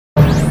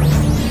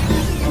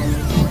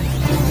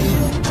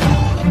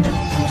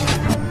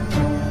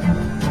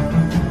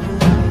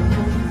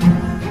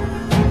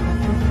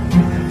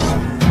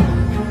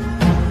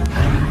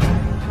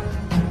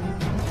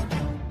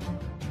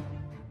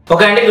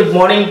Okay, Andy, good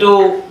morning to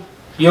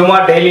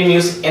Vyoma Daily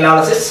News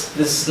Analysis.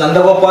 This is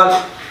Nanda Gopal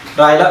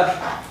Raila.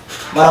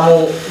 మనము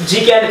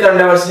GK and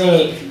current అఫైర్స్ని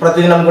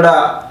ప్రతిదినం కూడా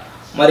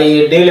మరి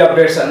daily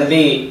updates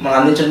అనేది మనం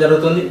అందించడం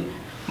జరుగుతుంది.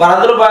 మరి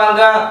అందులో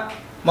భాగంగా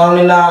మనం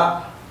నిన్న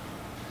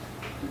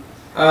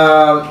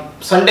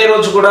సండే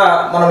రోజు కూడా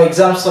మనం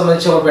ఎగ్జామ్స్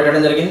సంబంధించి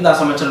పెట్టడం జరిగింది.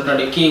 దానికి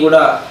సంబంధించినటువంటి కీ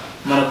కూడా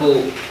మనకు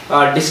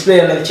డిస్ప్లే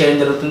అనేది చేయడం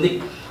జరుగుతుంది.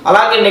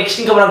 అలాగే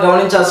నెక్స్ట్ ఇంకా మనం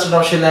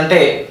గమనించాల్సిన విషయం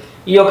ఏంటంటే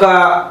ఈ యొక్క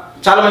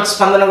చాలా మంచి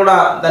స్పందన కూడా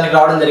దానికి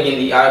రావడం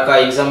జరిగింది ఆ యొక్క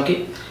ఎగ్జామ్కి.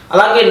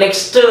 అలాగే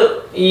నెక్స్ట్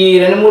ఈ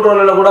 2-3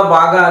 రోజులలో కూడా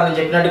బాగా నేను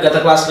చెప్పినట్టు గత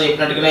క్లాస్లో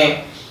చెప్పినట్టుగానే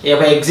ఈ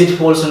యొక్క ఎగ్జిట్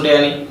పోల్స్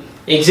ఉంటాయని,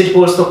 ఎగ్జిట్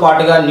పోల్స్తో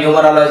పాటుగా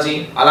న్యూమరాలజీ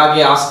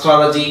అలాగే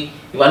ఆస్ట్రాలజీ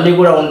ఇవన్నీ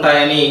కూడా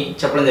ఉంటాయని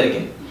చెప్పడం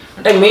జరిగింది.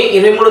 అంటే మే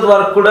 23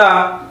 వరకు కూడా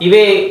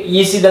ఇవే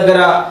ఈసీ దగ్గర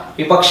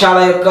విపక్షాల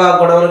యొక్క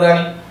గొడవలు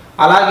కానీ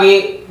అలాగే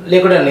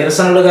లేకుంటే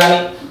నిరసనలు కానీ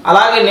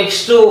అలాగే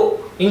నెక్స్ట్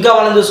ఇంకా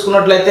మనం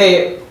చూసుకున్నట్లయితే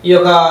ఈ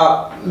యొక్క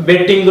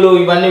బెట్టింగ్లు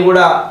ఇవన్నీ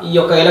కూడా ఈ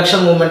యొక్క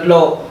ఎలక్షన్ మూమెంట్లో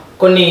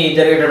కొన్ని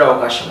జరిగేట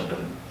అవకాశం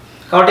ఉంటుంది.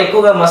 కాబట్టి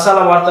ఎక్కువగా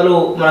మసాలా వార్తలు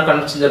మనకు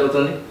కనిపించడం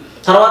జరుగుతుంది.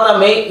 తర్వాత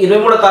మే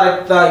 23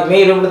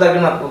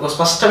 తారీఖున ఒక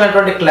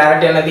స్పష్టమైనటువంటి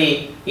క్లారిటీ అనేది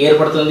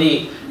ఏర్పడుతుంది.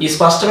 ఈ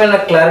స్పష్టమైన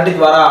క్లారిటీ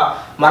ద్వారా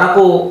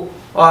మనకు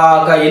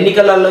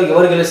ఎన్నికలలో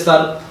ఎవరు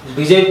గెలుస్తారు,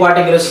 బీజేపీ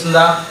పార్టీ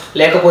గెలుస్తుందా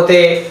లేకపోతే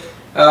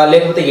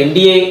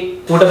ఎన్డీఏ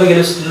కూటమి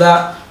గెలుస్తుందా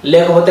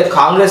లేకపోతే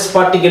కాంగ్రెస్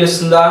పార్టీ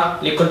గెలుస్తుందా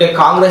లేకుంటే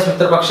కాంగ్రెస్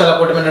మిత్రపక్షాల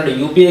కూటమి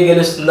యూపీఏ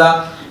గెలుస్తుందా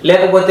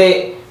లేకపోతే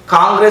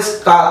కాంగ్రెస్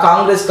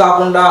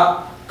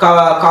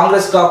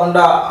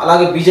కాకుండా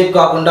అలాగే బీజేపీ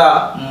కాకుండా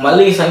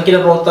మళ్ళీ సంకీర్ణ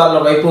ప్రభుత్వాల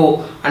వైపు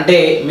అంటే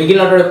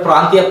మిగిలినటువంటి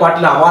ప్రాంతీయ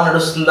పార్టీల హవా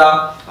నడుస్తుందా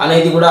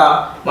అనేది కూడా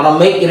మనం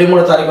మే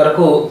 23 తారీఖు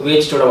వరకు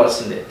వేచి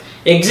చూడవలసిందే.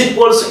 ఎగ్జిట్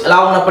పోల్స్ ఎలా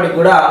ఉన్నప్పటికీ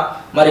కూడా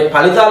మరి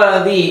ఫలితాలు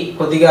అనేది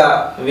కొద్దిగా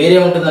వేరే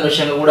ఉంటుందనే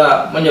విషయాన్ని కూడా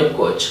మనం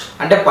చెప్పుకోవచ్చు.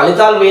 అంటే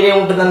ఫలితాలు వేరే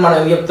ఉంటుందని మనం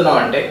ఏం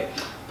చెప్తున్నామంటే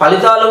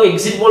ఫలితాలు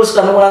ఎగ్జిట్ పోల్స్కి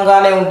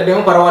అనుగుణంగానే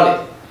ఉంటేనేమో పర్వాలేదు.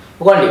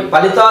 ఒకండి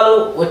ఫలితాలు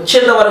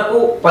వచ్చేంత వరకు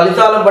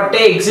ఫలితాలను బట్టే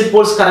ఎగ్జిట్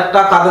పోల్స్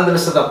కరెక్టా కాదని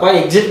తెలుస్తుంది తప్ప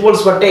ఎగ్జిట్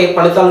పోల్స్ బట్టే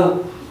ఫలితాలు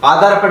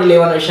ఆధారపడి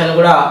లేవన్న విషయాన్ని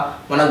కూడా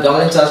మనం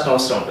గమనించాల్సిన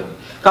అవసరం ఉంటుంది.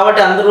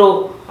 కాబట్టి అందరూ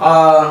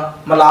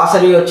మళ్ళీ ఆ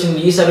సర్వే వచ్చింది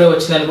ఈ సర్వే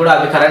వచ్చిందని కూడా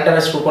అది కరెంట్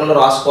అఫైర్స్ రూపంలో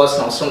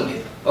రాసుకోవాల్సిన అవసరం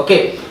లేదు. ఓకే,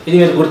 ఇది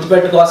మీరు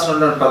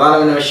గుర్తుపెట్టుకోవాల్సిన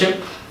ప్రధానమైన విషయం.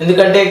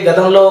 ఎందుకంటే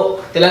గతంలో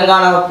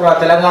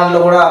తెలంగాణలో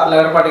కూడా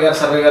లగడపాటి గారు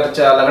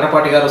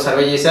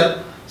సర్వే చేశారు.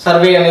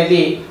 సర్వే అనేది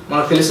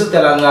మనకు తెలుసు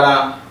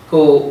తెలంగాణకు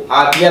ఆ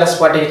టీఆర్ఎస్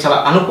పార్టీకి చాలా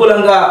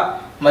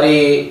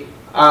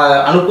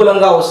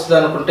అనుకూలంగా వస్తుంది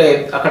అనుకుంటే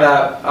అక్కడ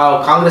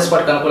కాంగ్రెస్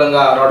పార్టీకి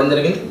అనుకూలంగా రావడం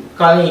జరిగింది.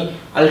 కానీ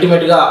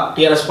అల్టిమేట్గా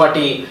టీఆర్ఎస్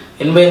పార్టీ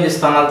 88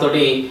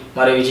 స్థానాలతోటి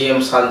మరి విజయం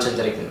సాధించడం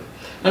జరిగింది.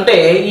 అంటే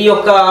ఈ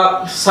యొక్క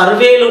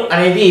సర్వేలు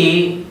అనేది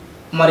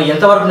మరి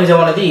ఎంతవరకు నిజం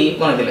అనేది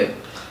మనకు తెలియదు.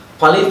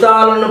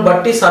 ఫలితాలను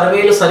బట్టి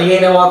సర్వేలు సరి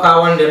అయినవా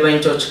కావని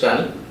నిర్ణయించవచ్చు,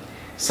 కానీ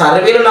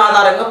సర్వేల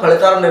ఆధారంగా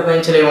ఫలితాలను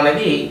నిర్ణయించలేము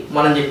అనేది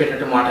మనం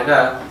చెప్పేటట్టు మాటగా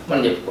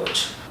మనం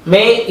చెప్పుకోవచ్చు.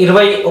 మే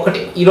 21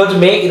 ఈరోజు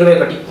మే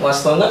 21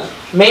 వాస్తవంగా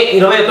మే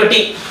 21 అంటే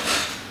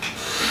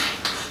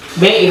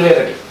మే 21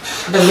 అండి.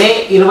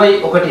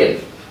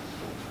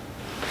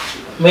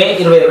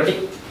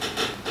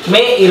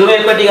 మే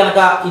 21 కనుక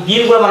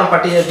దీన్ని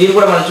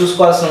కూడా మనం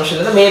చూసుకోవాల్సిన విషయం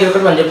ఏంటంటే మే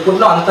 21 మనం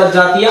చెప్పుకుంటున్నాం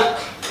అంతర్జాతీయ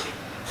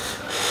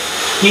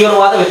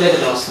తీవ్రవాద వ్యతిరేక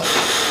దినోత్సవం.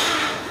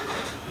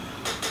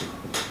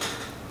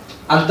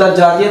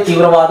 అంతర్జాతీయ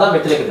తీవ్రవాద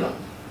వ్యతిరేక దినం.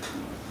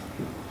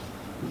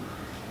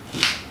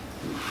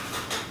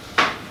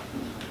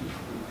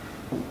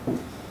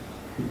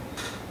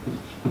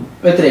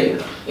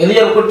 ఎందుకు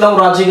జరుపుకుంటున్నాం?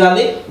 రాజీవ్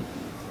గాంధీ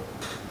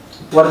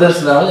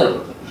వర్ధంతి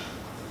జరుపుకుంటున్నాం.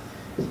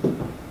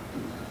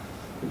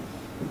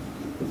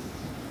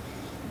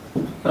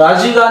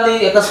 రాజీవ్ గాంధీ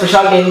యొక్క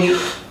స్పెషాలిటీ ఏంది?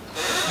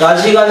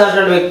 రాజీవ్ గాంధీ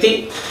అనేటువంటి వ్యక్తి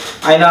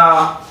ఆయన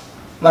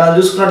మనం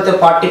చూసుకున్నట్లయితే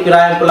పార్టీ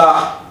ఫిరాయింపుల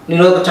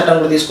నిరోధక చట్టం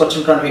కూడా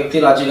తీసుకొచ్చినటువంటి వ్యక్తి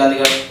రాజీవ్ గాంధీ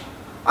గారు.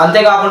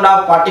 అంతేకాకుండా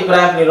పార్టీ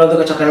ఫిరాయింపు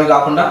నిరోధక చట్టమే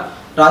కాకుండా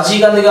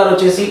రాజీవ్ గాంధీ గారు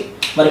వచ్చేసి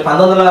మరి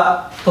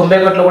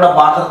 1991లో కూడా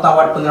భారతరత్న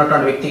అవార్డు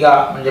పొందినటువంటి వ్యక్తిగా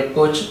మనం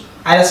చెప్పుకోవచ్చు.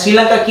 ఆయన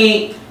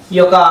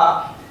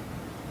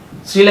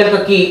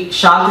శ్రీలంకకి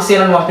శాంతి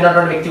సేనను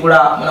పంపినటువంటి వ్యక్తి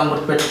కూడా మనం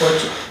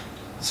గుర్తుపెట్టుకోవచ్చు.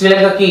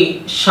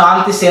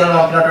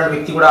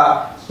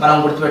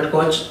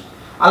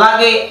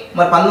 అలాగే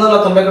మరి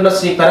 1991లో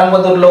శ్రీ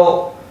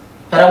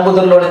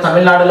పెరంబదూరులోని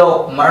తమిళనాడులో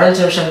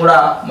మరణించిన విషయం కూడా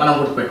మనం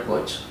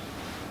గుర్తుపెట్టుకోవచ్చు.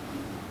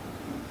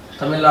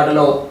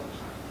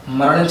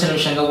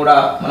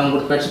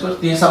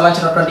 దీనికి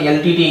సంబంధించినటువంటి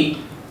ఎల్టీటీ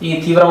ఈ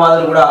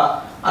తీవ్రవాదులు కూడా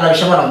అన్న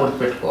విషయం మనం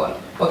గుర్తుపెట్టుకోవాలి.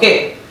 ఓకే,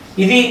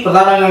 ఇది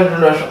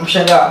ప్రధానమైనటువంటి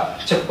అంశంగా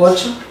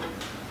చెప్పుకోవచ్చు.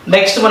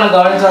 నెక్స్ట్ మనం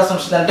గమనించాల్సిన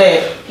విషయం అంటే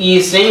ఈ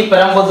శ్రీ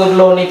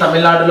పెరంబదూరులోని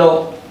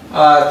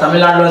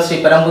తమిళనాడులోని శ్రీ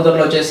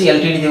పెరంబదూరులో వచ్చేసి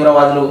ఎల్టీటీ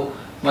తీవ్రవాదులు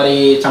మరి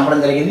చంపడం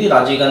జరిగింది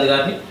రాజీవ్ గాంధీ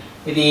గారిని.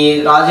 ఇది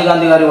రాజీవ్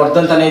గాంధీ గారి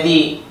వర్ధంతి అనేది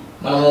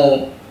మనము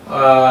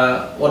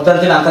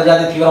వర్ధంతిని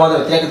అంతర్జాతీయ తీవ్రవాద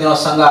వ్యతిరేక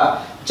దినోత్సవంగా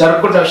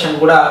జరుపుకునే విషయం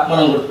కూడా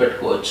మనం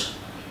గుర్తుపెట్టుకోవచ్చు.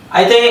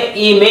 అయితే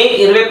ఈ మే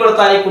 21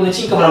 తారీఖు నుంచి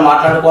ఇంకా మనం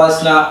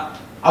మాట్లాడుకోవాల్సిన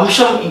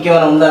అంశం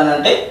ఇంకేమైనా ఉందని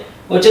అంటే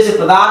వచ్చేసి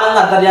ప్రధానంగా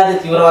అంతర్జాతీయ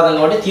తీవ్రవాదం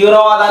కాబట్టి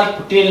తీవ్రవాదానికి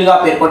పుట్టినిల్లుగా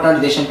పేర్కొన్న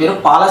దేశం పేరు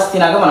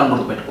పాలస్తీనాగా మనం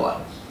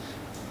గుర్తుపెట్టుకోవాలి.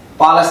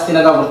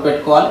 పాలస్తీనాగా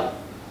గుర్తుపెట్టుకోవాలి.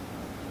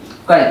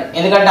 కానీ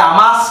ఎందుకంటే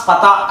హమాస్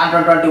ఫతా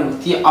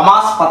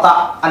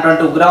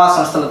అటువంటి ఉగ్రవాద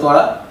సంస్థల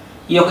ద్వారా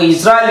ఈ యొక్క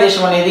ఇజ్రాయెల్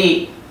దేశం అనేది,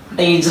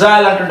 అంటే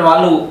ఇజ్రాయెల్ అటువంటి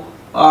వాళ్ళు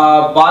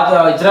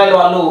ఇజ్రాయెల్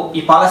వాళ్ళు ఈ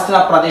పాలస్తీనా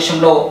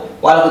ప్రదేశంలో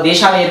వాళ్ళకు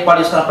దేశాన్ని ఏర్పాటు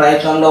చేసుకున్న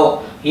ప్రయత్నంలో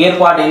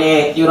ఏర్పాటైన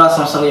తీవ్రవాద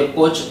సంస్థలు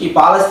చెప్పుకోవచ్చు. ఈ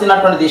పాలస్తీనా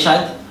అటువంటి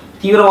దేశాన్ని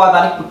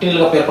తీవ్రవాదానికి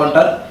పుట్టినీళ్ళుగా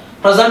పేర్కొంటారు.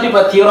 ప్రజెంట్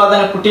ఇప్పుడు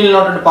తీవ్రవాదానికి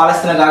పుట్టినటువంటి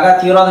పాలస్తీనా కాగా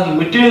తీవ్రవాదానికి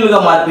మిట్టినీళ్ళుగా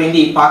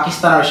మారిపోయింది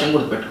పాకిస్తాన్ విషయం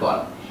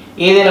గుర్తుపెట్టుకోవాలి.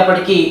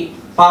 ఏదైనప్పటికీ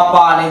పాప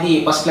అనేది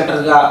ఫస్ట్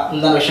లెటర్గా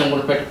ఉందన్న విషయం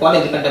గుర్తుపెట్టుకోవాలి.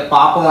 ఎందుకంటే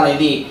పాపం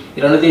అనేది ఈ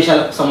రెండు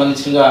దేశాలకు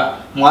సంబంధించినగా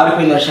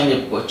మారిపోయిన విషయం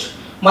చెప్పుకోవచ్చు.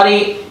 మరి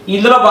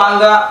ఇందులో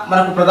భాగంగా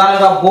మనకు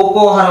ప్రధానంగా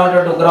బోకో హరామ్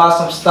అనేటువంటి ఉగ్రవాద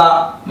సంస్థ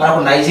మనకు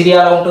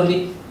నైజీరియాలో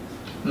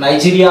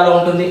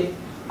ఉంటుంది.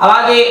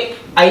 అలాగే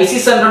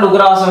ఐసిస్ అనేటువంటి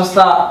ఉగ్రవాద సంస్థ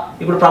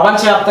ఇప్పుడు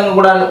ప్రపంచవ్యాప్తంగా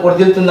కూడా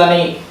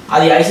వర్ధిల్లుతుందని,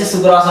 అది ఐసిస్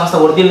ఉగ్రవాద సంస్థ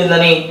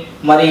వర్ధిల్లిందని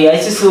మరి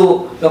ఐసిస్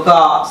యొక్క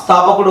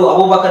స్థాపకుడు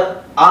అబూబకర్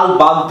అల్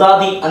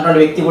బాగ్దాది అటువంటి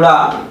వ్యక్తి కూడా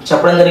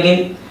చెప్పడం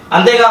జరిగింది.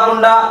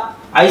 అంతేకాకుండా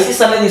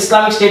ఐసిస్ అనేది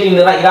Islamic state in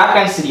Iraq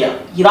and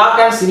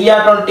Syria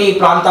అటువంటి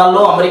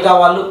ప్రాంతాల్లో అమెరికా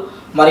వాళ్ళు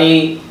మరి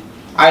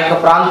ఆ యొక్క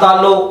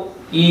ప్రాంతాల్లో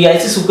ఈ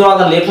ఐసిస్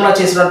ఉగ్రవాదం లేకుండా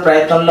చేసినటువంటి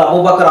ప్రయత్నంలో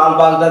అబూబకర్ అల్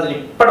బాగ్దాది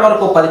ఇప్పటి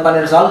వరకు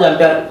 10-12 సార్లు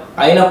చంపారు.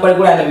 అయినప్పటికీ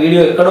కూడా ఆయన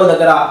వీడియో ఎక్కడో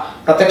దగ్గర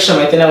ప్రత్యక్షం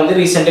అయితేనే ఉంది.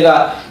 రీసెంట్గా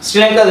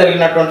శ్రీలంక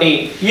జరిగినటువంటి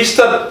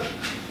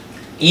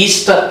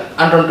ఈస్టర్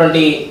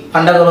అటువంటి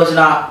పండగ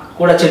రోజున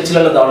కూడా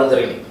చర్చిలలో దాడులు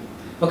జరిగింది.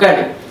 ఓకే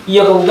అండి, ఈ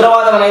యొక్క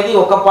ఉగ్రవాదం అనేది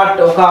ఒక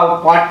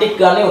పార్టీకి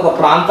కానీ, ఒక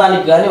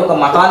ప్రాంతానికి కానీ, ఒక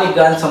మతానికి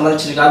కానీ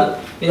సంబంధించింది కాదు.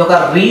 ఇది ఒక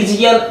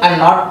రీజియన్ అండ్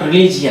నాట్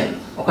రిలీజియన్.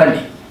 ఓకండి,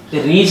 ఇది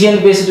రీజియన్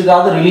బేస్డ్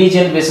కాదు,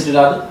 రిలీజియన్ బేస్డ్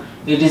కాదు.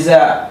 ఇట్ ఈస్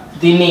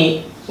దీన్ని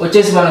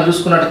వచ్చేసి మనం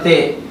చూసుకున్నట్టయితే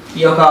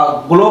ఈ యొక్క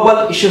గ్లోబల్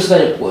ఇష్యూస్గా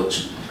చెప్పుకోవచ్చు.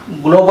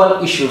 గ్లోబల్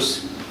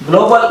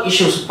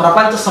ఇష్యూస్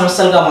ప్రపంచ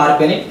సమస్యలుగా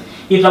మారిపోయినాయి.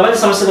 ఈ ప్రపంచ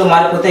సమస్యలుగా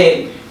మారిపోతే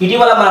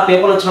ఇటీవల మన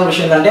పేపర్లో వచ్చిన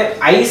విషయం ఏంటంటే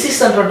ఐసిస్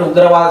అనేటువంటి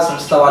ఉగ్రవాద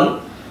సంస్థ వాళ్ళు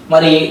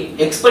మరి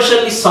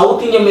ఎక్స్పెషల్లీ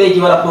సౌత్ ఇండియా మీద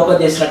ఇటీవల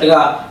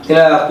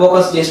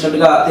ఫోకస్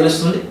చేసినట్టుగా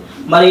తెలుస్తుంది.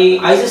 మరి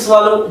ఐసిస్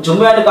వాళ్ళు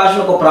జమ్మూ అండ్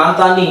కాశ్మీర్ ఒక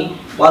ప్రాంతాన్ని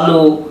వాళ్ళు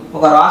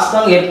ఒక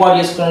రాష్ట్రంగా ఏర్పాటు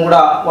చేసుకుని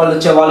కూడా వాళ్ళు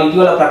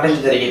ఇటీవల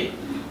ప్రకటించడం జరిగింది.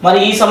 మరి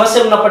ఈ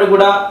సమస్య ఉన్నప్పటికీ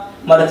కూడా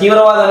మరి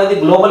తీవ్రవాదం అనేది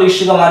గ్లోబల్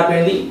ఇష్యూగా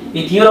మారిపోయింది. ఈ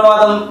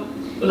తీవ్రవాదం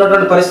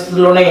ఉన్నటువంటి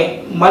పరిస్థితుల్లోనే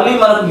మళ్ళీ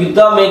మనకు యుద్ధ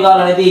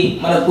మేఘాలు అనేది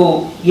మనకు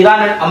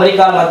ఇరాన్ అండ్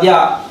అమెరికా మధ్య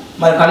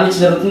మరి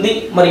కనిపించడం జరుగుతుంది.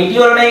 మరి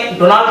ఇటీవలనే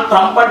డొనాల్డ్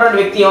ట్రంప్ అటువంటి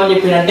వ్యక్తి ఏమని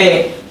చెప్పిందంటే,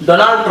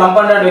 డొనాల్డ్ ట్రంప్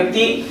అటువంటి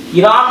వ్యక్తి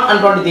ఇరాన్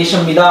అటువంటి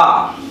దేశం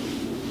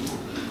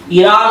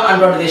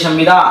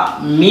మీద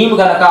మేము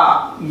కనుక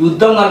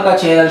యుద్ధం కనుక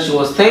చేయాల్సి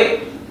వస్తే,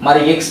 మరి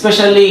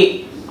ఎక్స్పెషల్లీ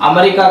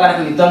అమెరికా కనుక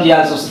యుద్ధం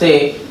చేయాల్సి వస్తే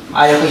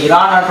ఆ యొక్క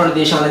ఇరాన్ అటువంటి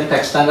దేశం అనేది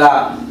ఖచ్చితంగా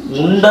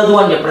ఉండదు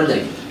అని చెప్పడం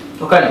జరిగింది.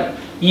 ఓకే,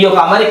 ఈ యొక్క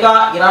అమెరికా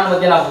ఇరాన్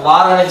మధ్యన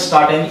వార్ అనేది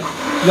స్టార్ట్ అయింది.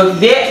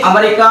 ఇదే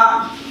అమెరికా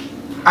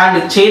అండ్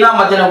చైనా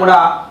మధ్యన కూడా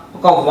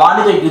ఒక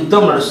వాణిజ్య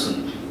యుద్ధం నడుస్తుంది.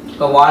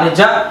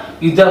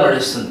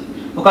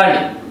 ఓకే,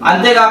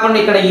 అంతేకాకుండా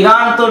ఇక్కడ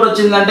ఇరాన్ తోటి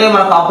వచ్చిందంటే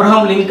మనకు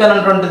అబ్రహం లింకన్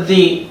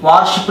అనేటువంటిది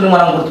వార్షిప్ని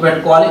మనం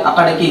గుర్తుపెట్టుకోవాలి.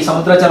 అక్కడికి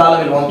సముద్ర జలాలు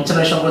వీళ్ళు పంపించిన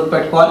విషయం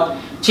గుర్తుపెట్టుకోవాలి.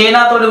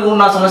 చైనా తోటి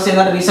ఉన్న సమస్య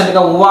ఏంటంటే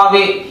రీసెంట్గా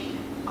హువావే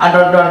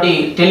అటువంటి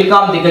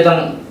టెలికాం దిగ్గజం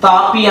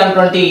తాపీ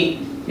అటువంటి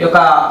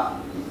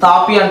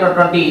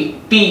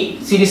టీ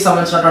సిరీస్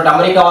సంబంధించినటువంటి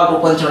అమెరికా వాళ్ళు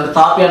రూపొందించినటువంటి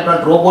తాపీ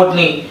అటువంటి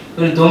రోబోట్ని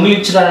వీళ్ళు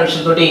దొంగిలించిన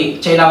విషయంతో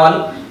చైనా వాళ్ళు,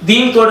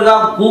 దీనికి తోడుగా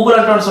గూగుల్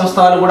అటువంటి సంస్థ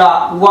వాళ్ళు కూడా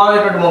హువావే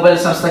అటువంటి మొబైల్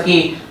సంస్థకి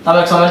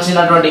తమకు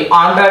సంబంధించినటువంటి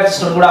ఆండ్రాయిడ్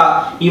సిస్టమ్ కూడా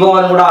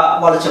ఇవ్వమని కూడా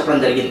వాళ్ళు చెప్పడం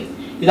జరిగింది.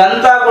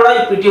 ఇదంతా కూడా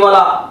ఇటీవల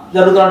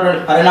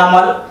జరుగుతున్నటువంటి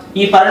పరిణామాలు.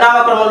 ఈ పరిణామ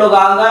క్రమంలో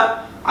భాగంగా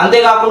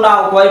అంతేకాకుండా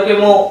ఒకవైపు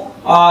ఏమో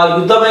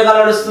యుద్ధ మేఘాలు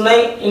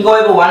నడుస్తున్నాయి,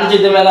 ఇంకోవైపు వాణిజ్య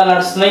యుద్ధ మేఘాలు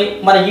నడుస్తున్నాయి.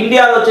 మరి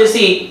ఇండియాలో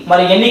వచ్చేసి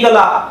మరి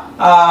ఎన్నికలకు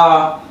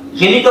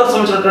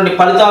సంబంధించినటువంటి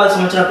ఫలితాలకు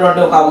సంబంధించినటువంటి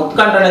ఒక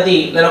ఉత్కంఠ అనేది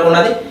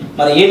నెలకొన్నది.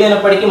 మరి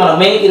ఏదైనప్పటికీ మనం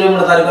మే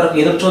 23వ తారీఖు వరకు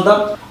ఎదురు చూద్దాం.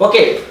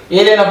 ఓకే,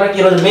 ఏదైనప్పటికీ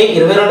ఈరోజు మే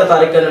 22వ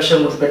తారీఖు అనే విషయం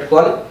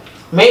గుర్తుపెట్టుకోవాలి.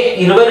 మే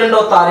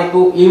 22వ తారీఖు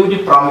ఏమిటి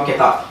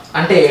ప్రాముఖ్యత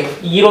అంటే,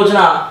 ఈ రోజున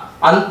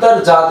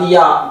అంతర్జాతీయ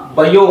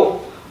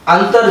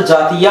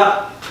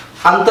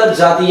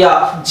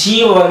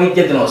జీవ వైవిధ్య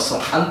దినోత్సవం.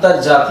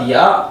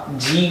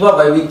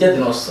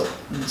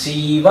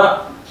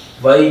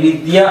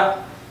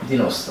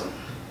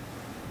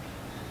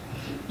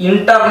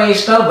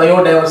 ఇంటర్నేషనల్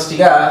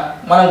బయోడైవర్సిటీగా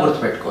మనం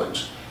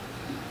గుర్తుపెట్టుకోవచ్చు.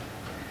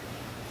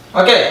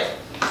 ఓకే,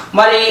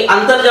 మరి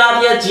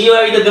అంతర్జాతీయ జీవ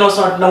వైవిధ్య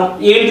దినోత్సవం అంటున్నాం.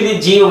 ఏంటిది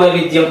జీవ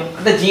వైవిధ్యం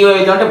అంటే? జీవ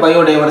వైవిధ్యం అంటే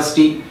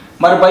బయోడైవర్సిటీ.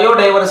 మరి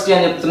బయోడైవర్సిటీ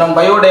అని చెప్తున్నాం.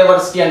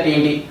 బయోడైవర్సిటీ అంటే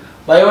ఏంటి?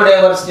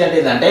 బయోడైవర్సిటీ అంటే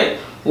ఏంటంటే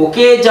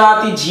ఒకే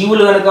జాతి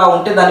జీవులు కనుక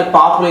ఉంటే దాన్ని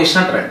పాపులేషన్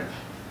అంటారండి.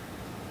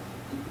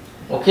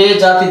 ఒకే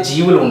జాతి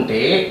జీవులు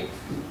ఉంటే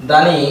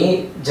దాని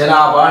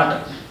జనాభా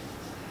అంటారు.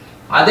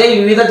 అదే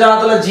వివిధ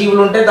జాతుల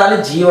జీవులు ఉంటే దాన్ని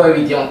జీవ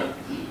వైవిధ్యం అంటారు.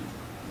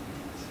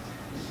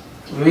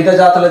 వివిధ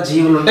జాతుల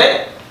జీవులు ఉంటే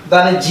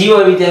దాన్ని జీవ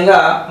వైవిధ్యంగా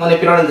మనం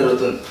పిలవడం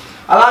జరుగుతుంది.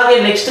 అలాగే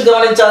నెక్స్ట్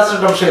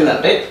గమనించాల్సిన అంశం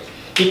ఏంటంటే,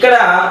 ఇక్కడ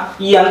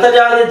ఈ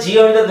అంతర్జాతీయ జీవ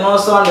వైవిధ్య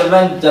దినోత్సవాన్ని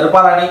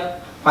జరపాలని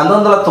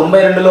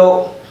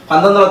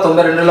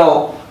 1992లో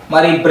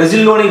మరి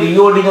బ్రెజిల్లోని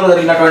రియో డిజైన్లో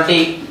జరిగినటువంటి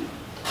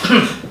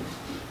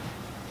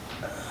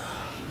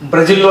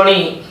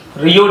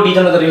రియో డి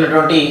జనీరోలో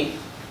జరిగినటువంటి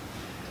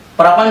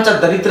ప్రపంచ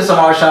దరిద్ర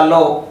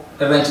సమావేశాల్లో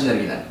నిర్వహించడం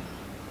జరిగిందండి.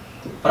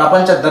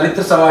 ప్రపంచ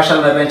దరిద్ర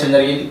సమావేశాలు నిర్వహించడం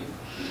జరిగింది.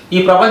 ఈ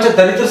ప్రపంచ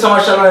దరిద్ర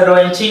సమావేశాలు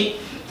నిర్వహించి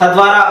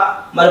తద్వారా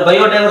మరి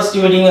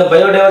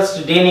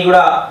బయోడైవర్సిటీ డేని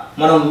కూడా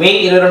మనం మే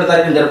 22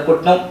 తారీఖున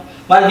జరుపుకుంటున్నాం.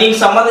 మరి దీనికి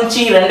సంబంధించి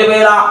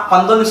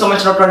 2019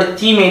 సంబంధించినటువంటి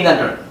థీమ్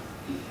ఏంటంటాడు.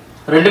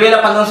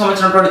 2019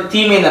 సంబంధించినటువంటి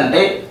థీమ్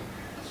ఏంటంటే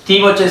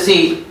థీమ్ వచ్చేసి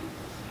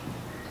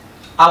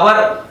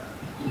hour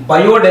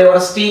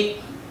biodiversity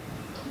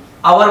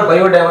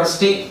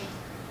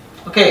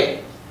okay,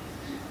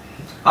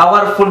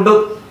 our food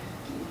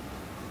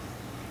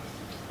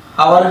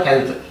hour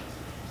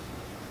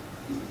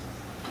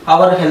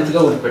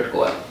హెల్త్గా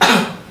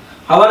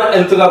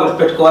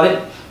గుర్తుపెట్టుకోవాలి.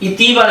 ఈ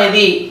థీమ్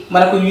అనేది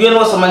మనకు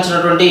యుఎన్ఓ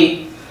సంబంధించినటువంటి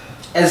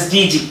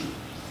SDG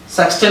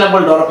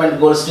సస్టైనబుల్ డెవలప్మెంట్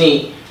గోల్స్ని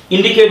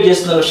ఇండికేట్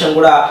చేస్తున్న విషయం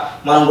కూడా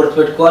మనం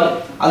గుర్తుపెట్టుకోవాలి.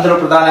 అందులో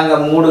ప్రధానంగా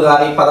 3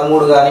 కానీ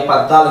 13 కానీ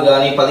 14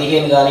 కానీ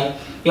 15 కానీ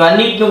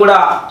ఇవన్నిటిని కూడా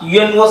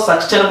యుఎన్ఓ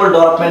సస్టైనబుల్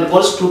డెవలప్మెంట్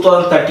గోల్స్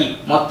 2030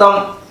 మొత్తం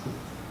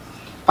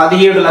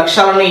 17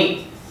 లక్ష్యాలని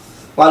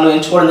వాళ్ళు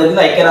ఎంచుకోవడం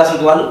జరిగింది.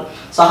 ఐక్యరాజ్యసమితి వాళ్ళు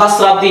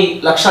సహస్రాబ్ది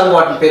లక్ష్యాలు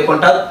వాటిని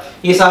పేర్కొంటారు.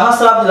 ఈ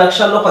సహస్రాబ్ది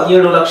లక్ష్యాల్లో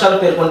 17 లక్ష్యాలు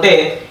పేర్కొంటే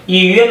ఈ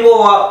యుఎన్ఓ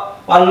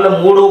వాళ్ళలో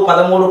 3,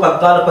 13,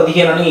 14,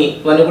 15 అని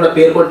ఇవన్నీ కూడా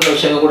పేర్కొంటున్న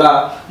విషయంగా కూడా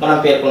మనం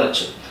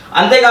పేర్కొనవచ్చు.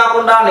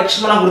 అంతేకాకుండా నెక్స్ట్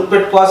మనం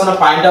గుర్తుపెట్టుకోవాల్సిన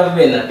పాయింట్ ఆఫ్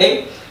వ్యూ ఏంటంటే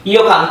ఈ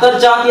యొక్క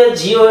అంతర్జాతీయ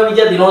జీవ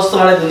వైవిధ్య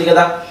దినోత్సవం అనేది ఉంది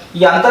కదా.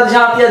 ఈ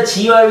అంతర్జాతీయ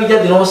జీవ వైవిధ్య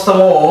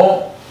దినోత్సవం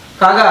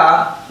కాగా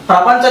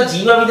ప్రపంచ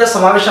జీవ వైవిధ్య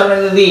సమావేశాలు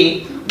అనేది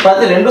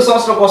ప్రతి 2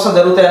 సంవత్సరాల కోసం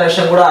జరుగుతాయనే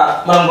విషయం కూడా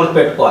మనం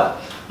గుర్తుపెట్టుకోవాలి.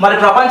 మరి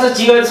ప్రపంచ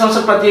జీవ వైవిధ్య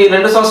సంవత్సరం ప్రతి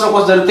 2 సంవత్సరాల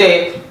కోసం జరిగితే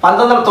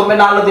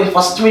 1994లో దీని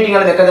ఫస్ట్ మీటింగ్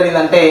అనేది ఎక్కడ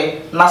జరిగిందంటే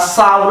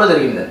నస్సావులో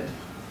జరిగింది.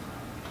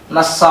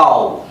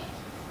 నస్సావ్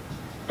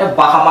అంటే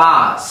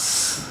బహమాస్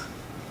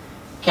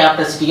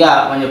క్యాపిటల్ సిటీగా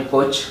మనం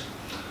చెప్పుకోవచ్చు.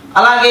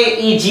 అలాగే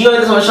ఈ జీవ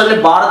వైవిధ్య సంవత్సరాన్ని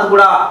భారత్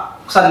కూడా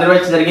ఒకసారి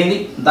నిర్వహించడం జరిగింది.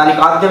 దానికి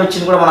ఆతిథ్యం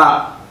ఇచ్చింది కూడా మన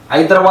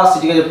హైదరాబాద్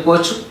సిటీగా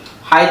చెప్పుకోవచ్చు.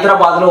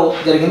 హైదరాబాద్లో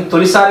జరిగింది.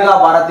 తొలిసారిగా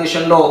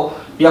భారతదేశంలో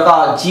ఈ యొక్క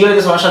జీవ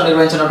వైవిధ్య సంవత్సరాలు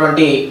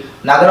నిర్వహించినటువంటి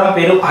నగరం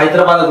పేరు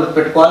హైదరాబాద్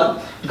గుర్తుపెట్టుకోవాలి.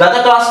 గత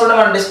క్లాస్లో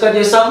మనం డిస్కస్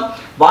చేసాం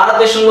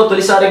భారతదేశంలో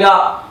తొలిసారిగా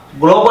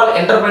గ్లోబల్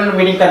ఎంటర్ప్రెన్యూర్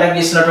మీటింగ్ కండక్ట్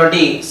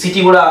చేసినటువంటి సిటీ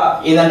కూడా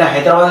ఏదంటే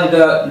హైదరాబాద్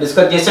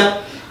డిస్కస్ చేసాం.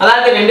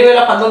 అలాగే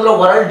 2019లో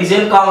వరల్డ్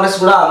డిజైన్ కాంగ్రెస్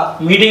కూడా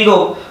మీటింగ్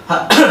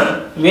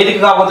వేదిక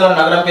కాబోతున్న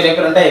నగరం పేరు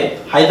ఎక్కడంటే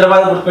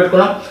హైదరాబాద్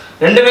గుర్తుపెట్టుకున్నాం.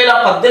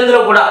 2018లో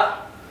కూడా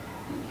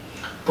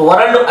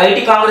వరల్డ్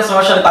ఐటీ కాంగ్రెస్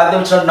సమావేశానికి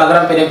ఆతిథ్యం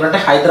నగరం పేరు ఎక్కడంటే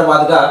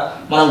హైదరాబాద్గా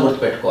మనం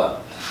గుర్తుపెట్టుకోవాలి.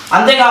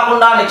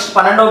 అంతేకాకుండా నెక్స్ట్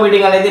 12వ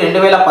మీటింగ్ అనేది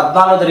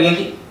 2014లో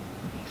జరిగింది.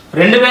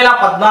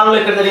 2014లో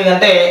ఎక్కడ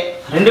జరిగిందంటే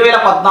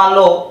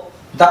 2014లో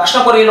దక్షిణ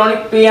కొరియాలోని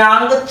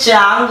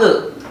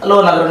ప్యాంగ్చాంగ్లో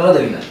నగరంలో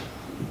జరిగింది.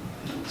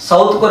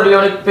 సౌత్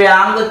కొరియాలోని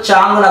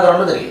ప్యాంగ్చాంగ్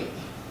నగరంలో జరిగింది.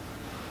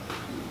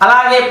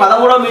 అలాగే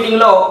 13వ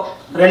మీటింగ్లో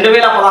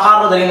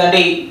 2016లో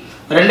జరిగిందండి.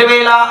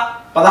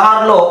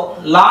 2016లో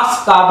లాస్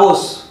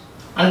కాబోస్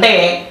అంటే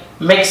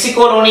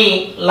మెక్సికోలోని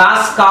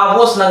లాస్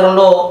కాబోస్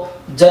నగరంలో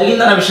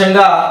జరిగిందన్న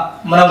విషయంగా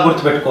మనం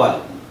గుర్తుపెట్టుకోవాలి.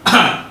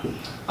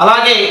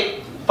 అలాగే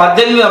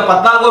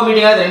 14వ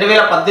మీటింగ్ అనేది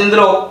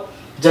 2018లో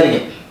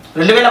జరిగింది.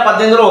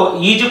 2018లో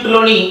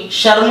ఈజిప్ట్లోని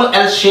షర్మ్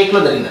ఎల్ షేక్లో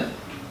జరిగింది.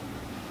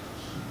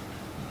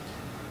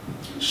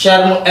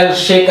 షర్మ్ ఎల్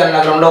షేక్ అనే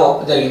నగరంలో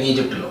జరిగింది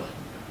ఈజిప్ట్లో.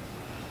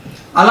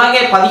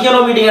 అలాగే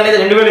 15వ మీటింగ్ అనేది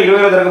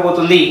 2020లో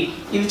జరగబోతుంది.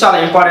 ఇది చాలా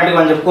ఇంపార్టెంట్గా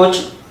మనం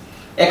చెప్పుకోవచ్చు.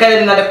 ఎక్కడ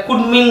జరిగిందంటే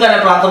కున్మింగ్ అనే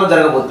ప్రాంతంలో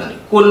జరగబోతుంది.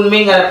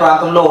 కున్మింగ్ అనే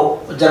ప్రాంతంలో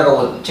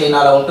జరగబోతుంది.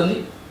 చైనాలో ఉంటుంది.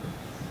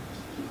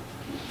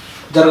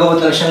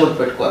 జరగబోతున్న విషయం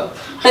గుర్తుపెట్టుకోవాలి.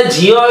 అంటే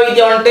జీవ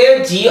వైవిధ్యం అంటే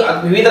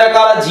వివిధ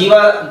రకాల జీవ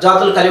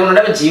జాతులు కలిగి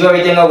ఉండడం జీవ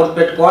వైవిధ్యంగా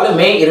గుర్తుపెట్టుకోవాలి.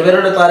 మే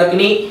 22వ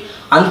తారీఖుని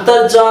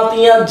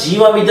అంతర్జాతీయ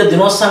జీవ వైవిధ్య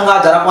దినోత్సవంగా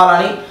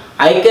జరపాలని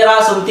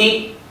ఐక్యరాజ్యసమితి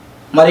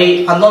మరి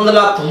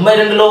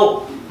 1992లో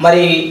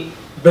మరి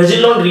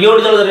బ్రెజిల్లోని రియో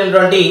డి జనీరోలో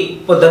జరిగినటువంటి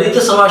దళిత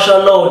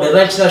సమావేశాల్లో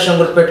నిర్వహించిన విషయం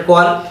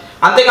గుర్తుపెట్టుకోవాలి.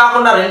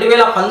 అంతేకాకుండా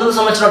 2019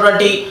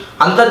 సంవత్సరమైనటువంటి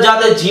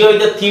అంతర్జాతీయ జీవ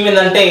వైవిధ్య థీమ్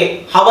ఏంటంటే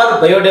hour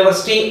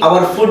biodiversity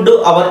our food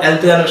our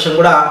health అనే విషయం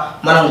కూడా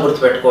మనం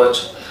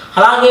గుర్తుపెట్టుకోవచ్చు.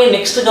 అలాగే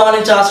నెక్స్ట్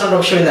గమనించాల్సిన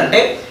విషయం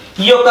ఏంటంటే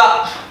ఈ యొక్క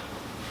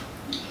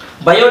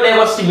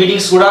బయోడైవర్సిటీ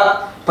మీటింగ్స్ కూడా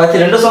ప్రతి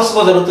 2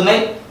 సంవత్సరాలు జరుగుతున్నాయి.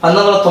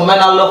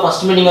 1994లో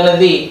ఫస్ట్ మీటింగ్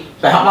అనేది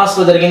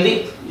బహమాస్లో జరిగింది.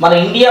 మన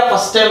ఇండియా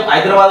ఫస్ట్ టైం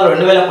హైదరాబాద్లో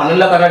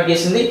 2012లో కండక్ట్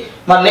చేసింది.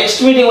 మన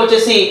నెక్స్ట్ మీటింగ్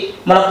వచ్చేసి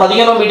మన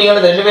 15వ మీటింగ్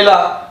అనేది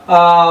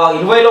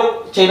 2020లో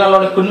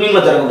చైనాలోని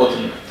కున్మింగ్లో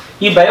జరగబోతుంది.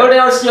 ఈ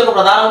బయోడైవర్సిటీ యొక్క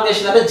ప్రధాన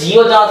ఉద్దేశం అంటే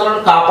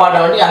జీవజాతులను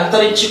కాపాడడం, అంటే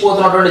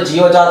అంతరించిపోతున్నటువంటి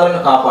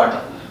జీవజాతులను కాపాడడం.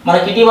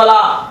 మనకి ఇటీవల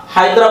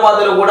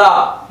హైదరాబాద్లో కూడా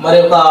మరి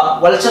ఒక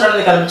వల్చర్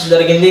అనేది కనిపించడం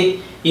జరిగింది.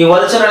 ఈ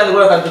వల్చర్ అనేది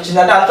కూడా కనిపించింది.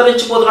 అంటే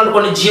అంతరించిపోతున్న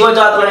కొన్ని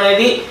జీవజాతులు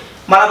అనేది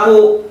మనకు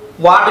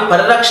వాటి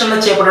పరిరక్షణ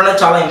చేపట్టడం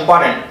చాలా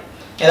ఇంపార్టెంట్.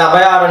 ఇది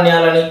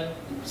అభయారణ్యాలని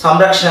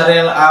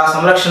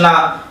సంరక్షణ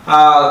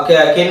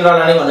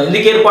కేంద్రాలని మనం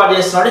ఎందుకు ఏర్పాటు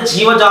చేస్తున్నాం అంటే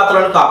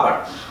జీవజాతులను కాపాడు.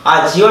 ఆ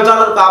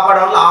జీవజాతులను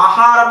కాపాడడం వల్ల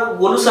ఆహారపు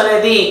గొలుసు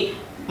అనేది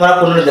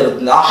మనకు ఉండడం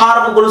జరుగుతుంది.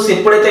 ఆహారపు గొలుసు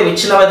ఎప్పుడైతే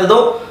విచ్ఛిన్నమవుతుందో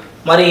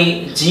మరి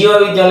జీవ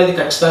వైవిధ్యం అనేది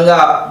ఖచ్చితంగా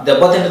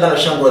దెబ్బతింటుందన్న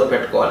విషయం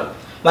గుర్తుపెట్టుకోవాలి.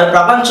 మరి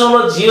ప్రపంచంలో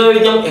జీవ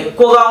వైవిధ్యం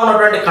ఎక్కువగా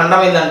ఉన్నటువంటి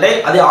ఖండం ఏంటంటే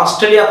అది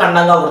ఆస్ట్రేలియా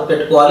ఖండంగా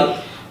గుర్తుపెట్టుకోవాలి.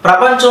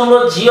 ప్రపంచంలో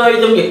జీవ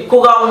వైవిధ్యం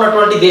ఎక్కువగా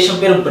ఉన్నటువంటి దేశం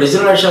పేరు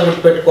బ్రెజిల్ దేశం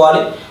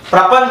గుర్తుపెట్టుకోవాలి.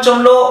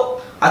 ప్రపంచంలో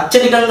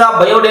అత్యధికంగా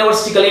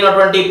బయోడైవర్సిటీ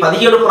కలిగినటువంటి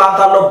 17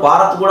 ప్రాంతాల్లో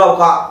భారత్ కూడా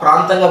ఒక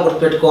ప్రాంతంగా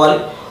గుర్తుపెట్టుకోవాలి.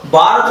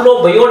 భారత్లో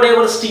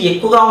బయోడైవర్సిటీ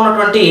ఎక్కువగా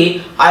ఉన్నటువంటి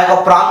ఆ యొక్క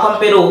ప్రాంతం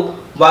పేరు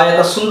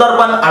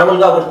సుందర్బన్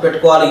అడవులుగా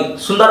గుర్తుపెట్టుకోవాలి.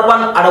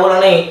 సుందర్బన్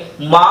అడవులనే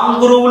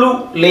మాంగ్రూవులు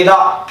లేదా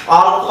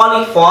ఆల్కాలి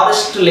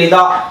ఫారెస్ట్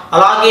లేదా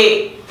అలాగే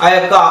ఆ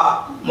యొక్క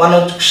మనం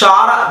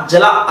క్షార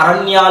జల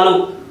అరణ్యాలు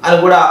అని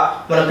కూడా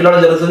మనం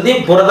పిలవడం జరుగుతుంది.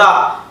 బురద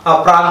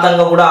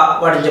ప్రాంతంగా కూడా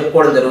వాటిని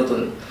చెప్పుకోవడం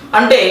జరుగుతుంది.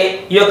 అంటే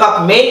ఈ యొక్క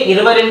మే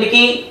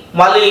 22కి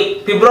మళ్ళీ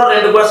ఫిబ్రవరి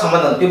 2 కూడా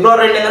సంబంధం.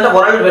 ఫిబ్రవరి 2 ఏంటంటే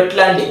వరల్డ్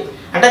వెట్లాండ్,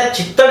 అంటే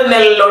చిత్తడి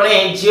నెలలోనే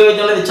జీవ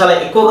వైవిధ్యం అనేది చాలా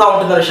ఎక్కువగా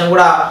ఉంటున్న విషయం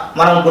కూడా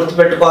మనం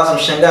గుర్తుపెట్టుకోవాల్సిన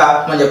విషయంగా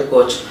మనం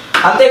చెప్పుకోవచ్చు.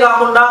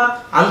 అంతేకాకుండా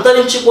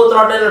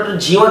అంతరించిపోతున్నటువంటి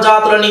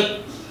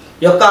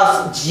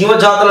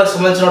జీవజాతులకు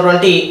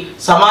సంబంధించినటువంటి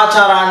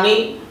సమాచారాన్ని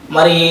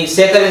మరి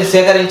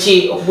సేకరించి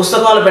ఒక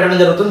పుస్తకంలో పెట్టడం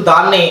జరుగుతుంది.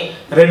 దాన్ని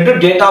రెడ్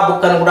డేటా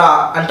బుక్ అని కూడా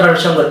అంటున్న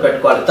విషయం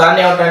గుర్తుపెట్టుకోవాలి. దాన్ని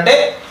ఏమంటే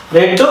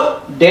రెడ్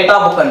డేటా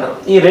బుక్ అంటారు.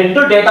 ఈ రెడ్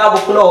డేటా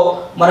బుక్లో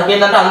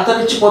మనకేంటంటే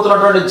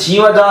అంతరించిపోతున్నటువంటి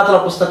జీవజాతుల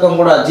పుస్తకం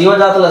కూడా,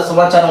 జీవజాతుల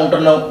సమాచారం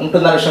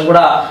ఉంటుందనే విషయం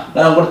కూడా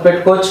మనం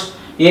గుర్తుపెట్టుకోవచ్చు.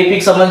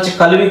 ఏపీకి సంబంధించి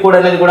కలివి కూడా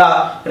అనేది కూడా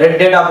రెడ్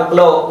డేటా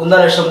బుక్లో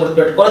ఉందనే విషయం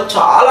గుర్తుపెట్టుకోవాలి.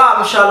 చాలా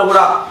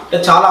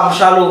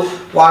అంశాలు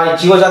వారి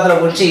జీవజాతుల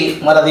గురించి,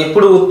 మరి అది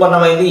ఎప్పుడు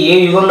ఉత్పన్నమైంది, ఏ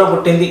యుగంలో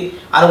పుట్టింది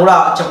అని కూడా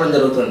చెప్పడం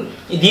జరుగుతుంది.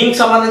 దీనికి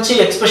సంబంధించి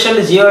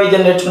ఎక్స్పెషల్లీ జీవ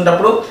వైద్యం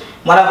నేర్చుకునేటప్పుడు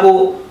మనకు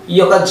ఈ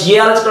యొక్క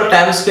జియాలజికల్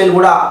టైమ్ స్కేల్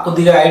కూడా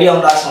కొద్దిగా ఐడియా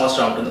ఉండాల్సిన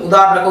అవసరం ఉంటుంది.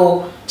 ఉదాహరణకు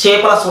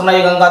చేపల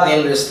స్వర్ణయుగంగా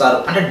దేని పిలుస్తారు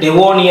అంటే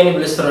డెవోనియన్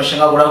పిలుస్తున్న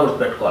విషయంగా కూడా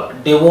గుర్తుపెట్టుకోవాలి.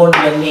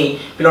 డెవోనియన్ని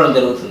పిలవడం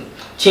జరుగుతుంది.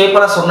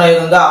 చేపల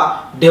స్వర్ణయుగంగా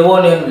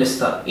డెవోనియన్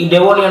పిలుస్తారు. ఈ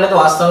డెవోనియన్ అనేది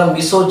వాస్తవంగా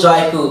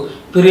మిసోజాయిక్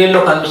పీరియడ్లో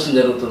కనిపించడం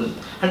జరుగుతుంది.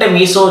 అంటే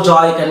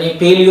మీసోజాయిక్ అని,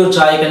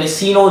 పేలియోజాయిక్ అని,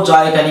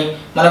 సీనోజాయిక్ అని,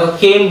 మనకు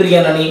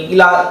కేంబ్రియన్ అని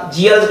ఇలా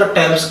జియాలజికల్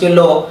టైమ్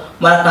స్కేల్లో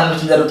మనకు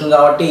కనిపించడం జరుగుతుంది.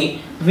 కాబట్టి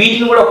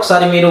వీటిని కూడా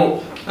ఒకసారి మీరు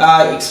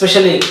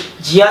ఎస్పెషల్లీ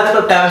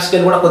జియాలజికల్ టైమ్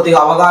స్కేల్ కూడా కొద్దిగా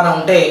అవగాహన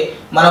ఉంటే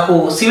మనకు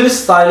సివిల్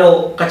స్థాయిలో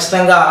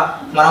ఖచ్చితంగా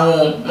మనము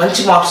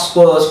మంచి మార్క్స్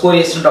స్కోర్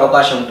చేస్తుంటే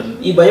అవకాశం ఉంటుంది.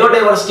 ఈ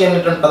బయోడైవర్సిటీ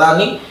అనేటువంటి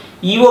పదాన్ని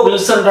ఈవో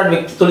విల్సన్ అనే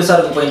వ్యక్తి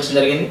తొలిసారి ఉపయోగించడం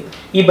జరిగింది.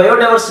 ఈ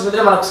బయోడైవర్సిటీ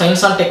మీద మనకు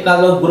సైన్స్ అండ్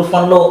టెక్నాలజీలో గ్రూప్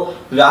 1లో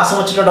వ్యాసం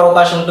వచ్చేటువంటి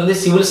అవకాశం ఉంటుంది.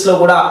 సివిల్స్లో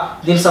కూడా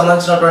దీనికి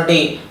సంబంధించినటువంటి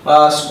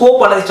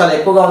స్కోప్ అనేది చాలా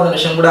ఎక్కువగా ఉన్న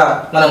విషయం కూడా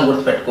మనం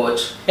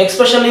గుర్తుపెట్టుకోవచ్చు.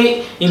 ఎస్పెషల్లీ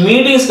ఈ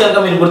మీటింగ్స్ కనుక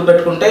మీరు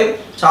గుర్తుపెట్టుకుంటే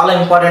చాలా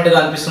ఇంపార్టెంట్గా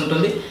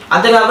అనిపిస్తుంటుంది.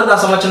 అంతేకాకుండా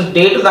దానికి సంబంధించిన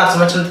డేట్, దానికి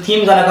సంబంధించిన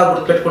థీమ్ కనుక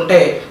గుర్తుపెట్టుకుంటే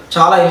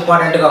చాలా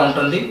ఇంపార్టెంట్గా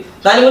ఉంటుంది.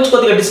 దాని గురించి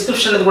కొద్దిగా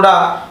డిస్క్రిప్షన్ అనేది కూడా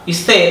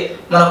ఇస్తే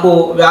మనకు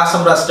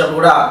వ్యాసం రాసేటప్పుడు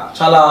కూడా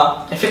చాలా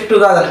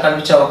ఎఫెక్టివ్గా దానికి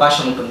కనిపించే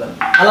అవకాశం ఉంటుంది.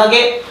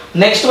 అలాగే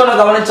నెక్స్ట్ మనం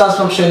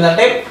గమనించాల్సిన విషయం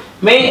ఏంటంటే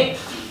మే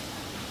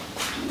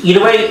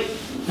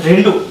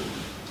 22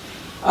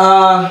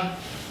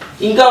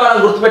 ఇంకా మనం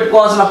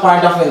గుర్తుపెట్టుకోవాల్సిన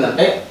పాయింట్ ఆఫ్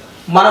ఏంటంటే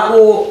మనకు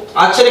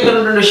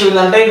ఆశ్చర్యకరమైనటువంటి విషయం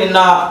ఏంటంటే నిన్న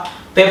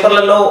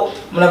పేపర్లలో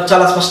మనకు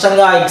చాలా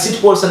స్పష్టంగా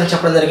ఎగ్జిట్ పోల్స్ అని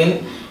చెప్పడం జరిగింది.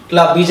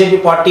 ఇట్లా బీజేపీ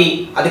పార్టీ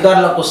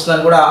అధికారంలోకి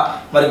వస్తుందని కూడా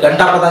మరి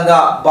ఘంటాపథంగా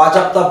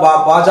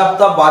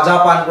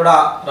భాజపా అని కూడా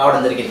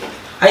రావడం జరిగింది.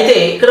 అయితే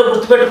ఇక్కడ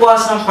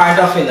గుర్తుపెట్టుకోవాల్సిన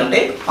పాయింట్ ఆఫ్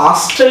ఏంటంటే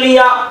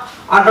ఆస్ట్రేలియా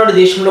అటువంటి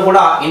దేశంలో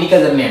కూడా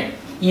ఎన్నికలు జరిగినాయి.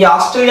 ఈ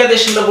ఆస్ట్రేలియా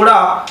దేశంలో కూడా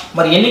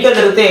మరి ఎన్నికలు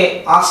జరిగితే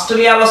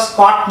ఆస్ట్రేలియాలో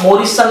స్కాట్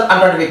మోరిసన్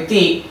అటువంటి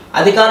వ్యక్తి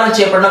అధికారం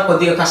చేపట్టడం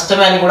కొద్దిగా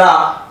కష్టమే అని కూడా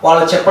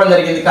వాళ్ళు చెప్పడం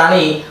జరిగింది.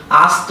 కానీ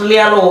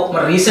ఆస్ట్రేలియాలో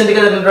మరి రీసెంట్గా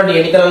జరిగినటువంటి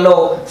ఎన్నికలలో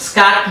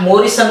స్కాట్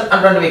మోరిసన్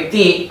అటువంటి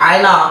వ్యక్తి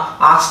ఆయన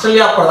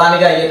ఆస్ట్రేలియా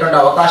ప్రధానిగా అయ్యేటువంటి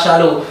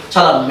అవకాశాలు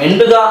చాలా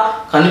మెండుగా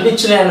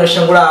కనిపించినాయి అనే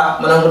విషయం కూడా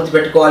మనం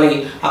గుర్తుపెట్టుకోవాలి.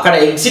 అక్కడ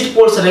ఎగ్జిట్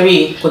పోల్స్ అనేవి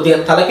కొద్దిగా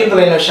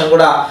తలకిందులైన విషయం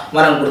కూడా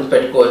మనం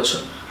గుర్తుపెట్టుకోవచ్చు.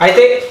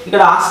 అయితే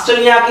ఇక్కడ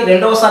ఆస్ట్రేలియాకి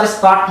రెండవసారి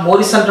స్కాట్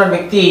మోరిసన్ అనే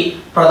వ్యక్తి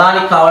ప్రధాని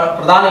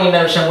అయిన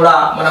విషయం కూడా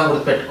మనం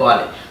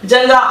గుర్తుపెట్టుకోవాలి.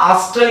 నిజంగా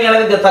ఆస్ట్రేలియా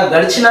అనేది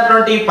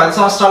గడిచినటువంటి 10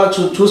 సంవత్సరాలు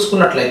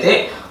చూసుకున్నట్లయితే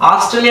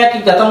ఆస్ట్రేలియాకి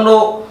గతంలో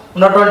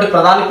ఉన్నటువంటి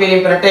ప్రధాని పేరు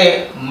ఏంటంటే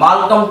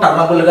మాల్కమ్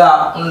టర్నబుల్గా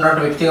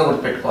ఉన్నటువంటి వ్యక్తిగా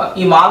గుర్తుపెట్టుకోవాలి.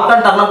 ఈ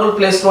మాల్కమ్ టర్నబుల్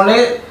ప్లేస్లోనే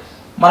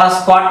మన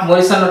స్కాట్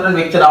మోరిసన్ అన్నటువంటి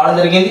వ్యక్తి రావడం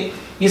జరిగింది.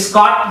 ఈ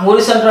స్కాట్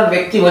మోరిసన్ అన్నటువంటి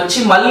వ్యక్తి వచ్చి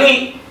మళ్ళీ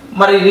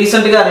మరి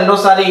రీసెంట్గా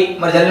రెండోసారి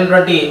మరి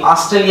జరిగినటువంటి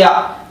ఆస్ట్రేలియా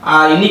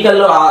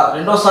ఎన్నికల్లో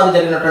రెండోసారి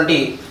జరిగినటువంటి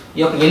ఈ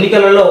యొక్క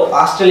ఎన్నికలలో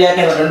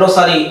ఆస్ట్రేలియాకి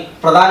రెండోసారి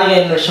ప్రధానిగా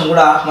అయిన విషయం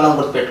కూడా మనం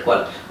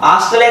గుర్తుపెట్టుకోవాలి.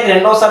 ఆస్ట్రేలియాకి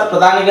రెండోసారి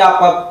ప్రధానిగా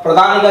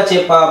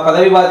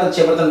పదవి బాధ్యతలు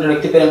చేపడుతున్న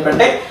వ్యక్తి పేరు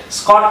ఏంటంటే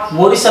స్కాట్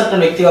మోరిసన్ అనే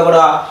వ్యక్తిగా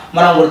కూడా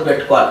మనం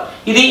గుర్తుపెట్టుకోవాలి.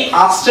 ఇది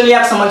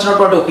ఆస్ట్రేలియాకి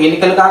సంబంధించినటువంటి ఒక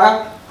ఎన్నికలు కాగా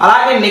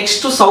అలాగే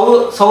నెక్స్ట్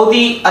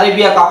సౌదీ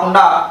అరేబియా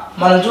కాకుండా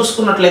మనం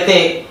చూసుకున్నట్లయితే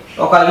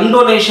ఒక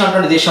ఇండోనేషియా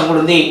అటువంటి దేశం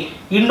కూడా ఉంది.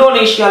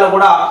 ఇండోనేషియాలో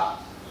కూడా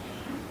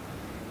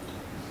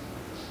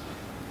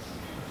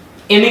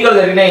ఎన్నికలు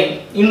జరిగినాయి.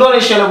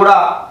 ఇండోనేషియాలో కూడా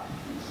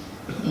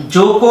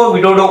జోకో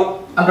విడోడో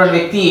అటువంటి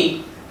వ్యక్తి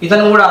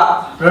ఇతను కూడా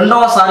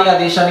రెండవసారి ఆ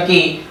దేశానికి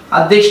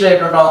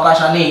అధ్యక్షుడైనటువంటి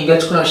అవకాశాన్ని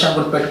గెలుచుకున్న విషయం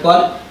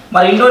గుర్తుపెట్టుకోవాలి.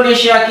 మరి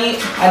ఇండోనేషియాకి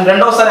ఆయన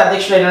రెండవసారి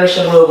అధ్యక్షుడైన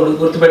విషయం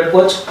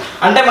గుర్తుపెట్టుకోవచ్చు.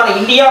 అంటే మన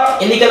ఇండియా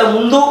ఎన్నికల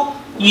ముందు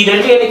ఈ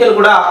రెండు ఎన్నికలు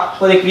కూడా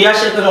కొద్దిగా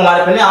క్రియాశీలకంగా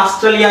మారిపోయినాయి.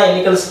 ఆస్ట్రేలియా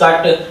ఎన్నికలు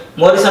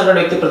మోరిస్ అనే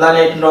వ్యక్తి ప్రధాని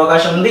అయ్యేటువంటి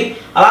అవకాశం ఉంది.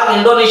 అలాగే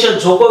ఇండోనేషియా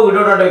జోకో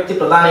విడోడో అనే వ్యక్తి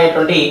ప్రధాని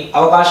అయ్యేటువంటి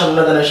అవకాశం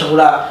ఉన్నదనే విషయం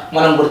కూడా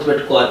మనం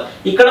గుర్తుపెట్టుకోవాలి.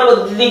 ఇక్కడ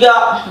కొద్దిగా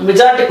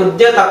మెజారిటీ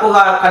కొద్దిగా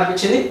తక్కువగా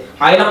కనిపించింది.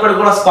 అయినప్పటికీ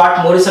కూడా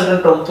స్కాట్ మోరిసన్ అనే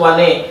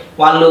ప్రభుత్వాన్ని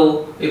వాళ్ళు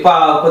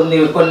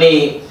కొన్ని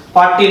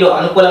పార్టీలు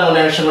అనుకూలంగా ఉన్న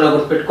విషయం కూడా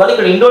గుర్తుపెట్టుకోవాలి.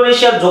 ఇక్కడ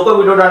ఇండోనేషియా జోకో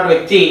విడోడో అనే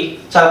వ్యక్తి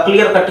చాలా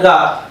క్లియర్ కట్గా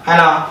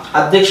ఆయన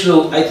అధ్యక్షుడు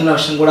అవుతున్న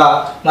విషయం కూడా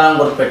మనం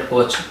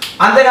గుర్తుపెట్టుకోవచ్చు.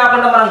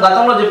 అంతేకాకుండా మనం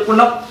గతంలో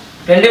చెప్పుకున్నాం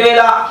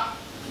 2019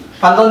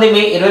 మే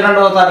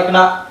 22వ తారీఖున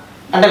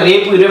అంటే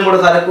రేపు 23వ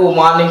తారీఖు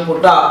మార్నింగ్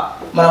పూట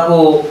మనకు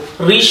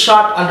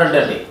రీషాట్ అంటే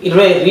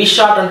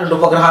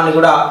ఉపగ్రహాన్ని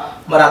కూడా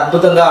మరి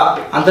అద్భుతంగా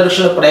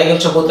అంతరిక్షంలో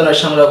ప్రయోగించబోతున్న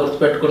విషయంలో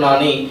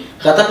గుర్తుపెట్టుకున్నామని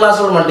గత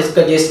క్లాస్లో మనం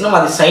డిస్కస్ చేస్తున్నాం.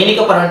 అది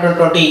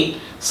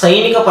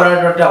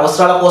సైనికపరమైనటువంటి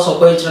అవసరాల కోసం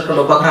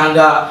ఉపయోగించినటువంటి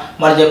ఉపగ్రహంగా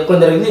మనం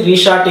చెప్పుకోవడం జరిగింది.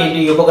 రీషాట్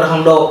ఈ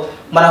ఉపగ్రహంలో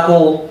మనకు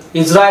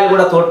ఇజ్రాయెల్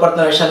కూడా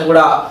తోడ్పడుతున్న విషయాన్ని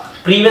కూడా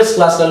ప్రీవియస్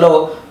క్లాస్లలో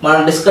మనం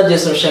డిస్కస్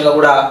చేసిన విషయంగా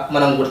కూడా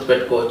మనం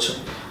గుర్తుపెట్టుకోవచ్చు.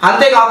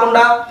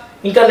 అంతేకాకుండా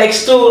ఇంకా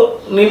నెక్స్ట్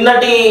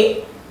నిన్నటి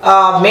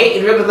మే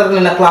 21వ తారీఖు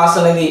నిన్న క్లాస్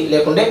అనేది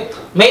లేకుంటే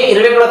మే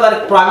 21వ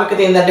తారీఖు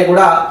ప్రాముఖ్యత ఏంటంటే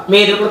కూడా మే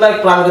 21వ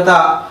తారీఖు ప్రాముఖ్యత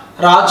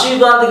రాజీవ్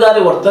గాంధీ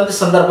గారి వర్ధంతి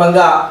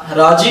సందర్భంగా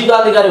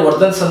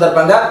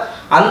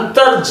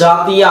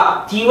అంతర్జాతీయ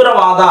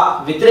తీవ్రవాద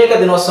వ్యతిరేక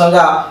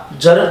దినోత్సవంగా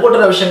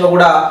జరుపుకుంటున్న విషయంగా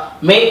కూడా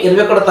మే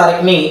 21వ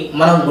తారీఖుని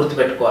మనం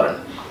గుర్తుపెట్టుకోవాలండి.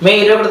 మే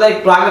 21వ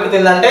తారీఖు ప్రాముఖ్యత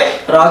ఏంటంటే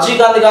రాజీవ్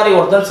గాంధీ గారి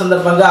వర్ధంతి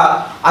సందర్భంగా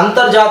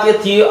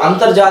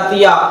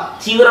అంతర్జాతీయ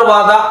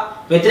తీవ్రవాద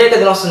వ్యతిరేక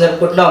దినోత్సవం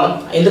జరుపుకుంటున్నాం.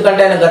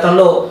 ఎందుకంటే ఆయన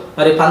గతంలో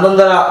మరి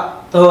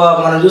 1900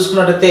 మనం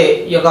చూసుకున్నట్టయితే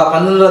ఈ యొక్క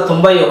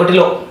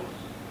 1991లో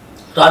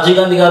రాజీవ్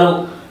గాంధీ గారు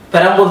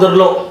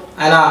పెరంబదూర్లో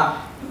ఆయన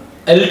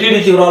ఎల్టీడీ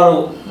తీవ్రాలు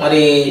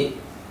మరి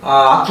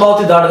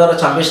ఆత్మాహుతి దాడిగారు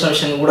చంపేసిన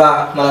విషయం కూడా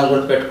మనం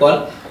గుర్తుపెట్టుకోవాలి.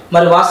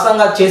 మరి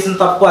వాస్తవంగా చేసిన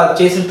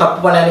తప్పు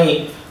పని అని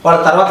వాళ్ళ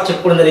తర్వాత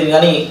చెప్పుకోవడం జరిగింది,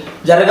 కానీ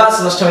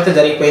జరగాల్సిన నష్టం అయితే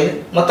జరిగిపోయింది.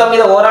 మొత్తం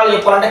మీద ఓవరాల్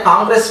చెప్పాలంటే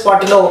కాంగ్రెస్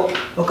పార్టీలో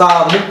ఒక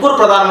 3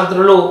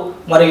 ప్రధానమంత్రులు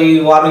మరి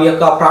వారి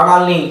యొక్క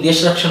ప్రాణాలని దేశ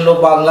రక్షణలో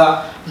భాగంగా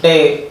అంటే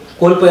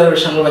కోల్పోయిన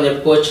విషయంలో మనం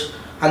చెప్పుకోవచ్చు.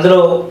 అందులో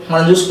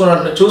మనం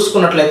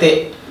చూసుకున్నట్లయితే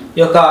ఈ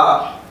యొక్క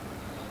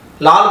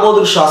లాల్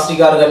బహదూర్ శాస్త్రి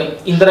గారు కానీ,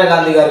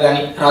 ఇందిరాగాంధీ గారు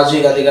కానీ,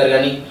 రాజీవ్ గాంధీ గారు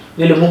కానీ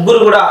వీళ్ళు 3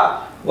 కూడా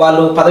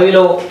వాళ్ళు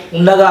పదవిలో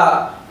ఉండగా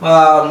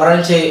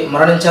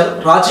మరణించారు.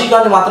 రాజీవ్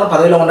గాంధీ మాత్రం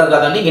పదవిలో ఉండగా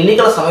కాదండి,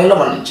 ఎన్నికల సమయంలో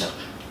మరణించారు.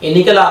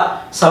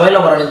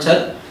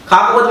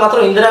 కాకపోతే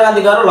మాత్రం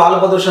ఇందిరాగాంధీ గారు, లాల్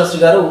బహదూర్ శాస్త్రి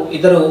గారు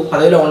ఇద్దరు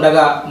పదవిలో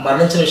ఉండగా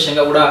మరణించిన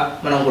విషయంగా కూడా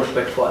మనం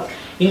గుర్తుపెట్టుకోవాలి.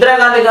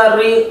 ఇందిరాగాంధీ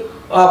గారి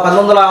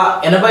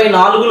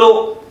 1984లో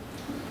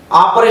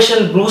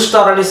ఆపరేషన్ బ్లూ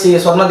స్టార్ అని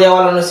స్వర్ణ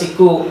దేవాలయంలో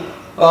సిక్కు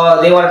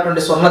దేవాలయం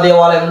స్వర్ణ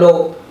దేవాలయంలో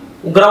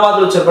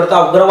ఉగ్రవాదులు చేపడితే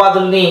ఆ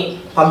ఉగ్రవాదుల్ని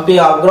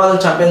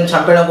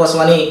చంపేయడం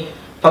కోసమని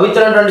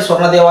పవిత్రమైనటువంటి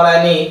స్వర్ణ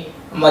దేవాలయాన్ని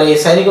మరి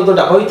సైనికులతో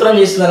అపవిత్రం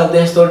చేసిందనే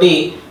ఉద్దేశంతో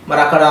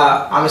మరి అక్కడ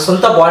ఆమె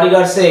సొంత బాడీ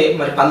గార్డ్సే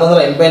మరి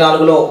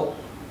 1984లో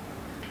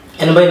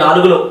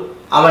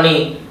ఆమెని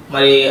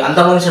మరి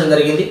అంతమొందించడం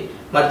జరిగింది.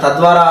 మరి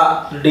తద్వారా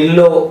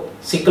ఢిల్లీలో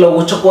సిక్కులో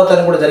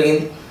ఊచకోతని కూడా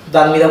జరిగింది.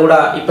 దాని మీద కూడా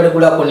ఇప్పటికి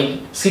కూడా కొన్ని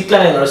సిట్లు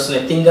అనేవి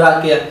నడుస్తున్నాయి.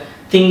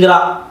 తింగ్రా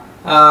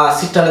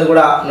సిట్ అనేది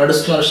కూడా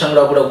నడుస్తున్న విషయం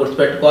కూడా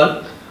గుర్తుపెట్టుకోవాలి.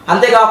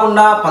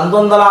 అంతేకాకుండా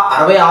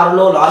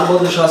 1966లో లాల్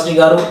బహదూర్ శాస్త్రి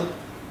గారు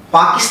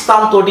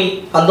పాకిస్తాన్ తోటి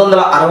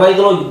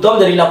 1965లో యుద్ధం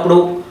జరిగినప్పుడు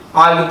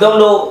ఆ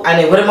యుద్ధంలో ఆయన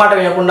ఎవరి మాట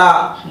వినకుండా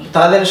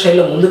తనదైన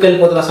శైలిలో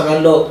ముందుకెళ్ళిపోతున్న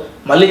సమయంలో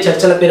మళ్ళీ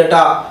చర్చల పేరిట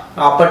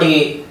అప్పటి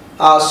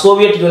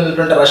సోవియట్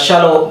యూనియన్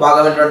రష్యాలో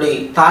భాగమైనటువంటి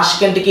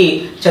తాష్కెంట్కి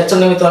చర్చల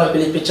నిమిత్తం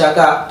పిలిపించాక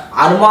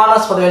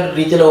అనుమానాస్పదమైన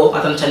రీతిలో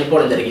అతను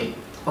చనిపోవడం జరిగింది.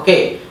 ఓకే,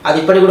 అది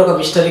ఇప్పటికి కూడా ఒక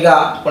మిస్టరీగా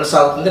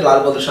కొనసాగుతుంది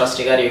లాల్ బహదూర్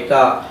శాస్త్రి గారి యొక్క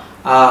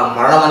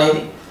మరణం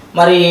అనేది.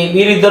 మరి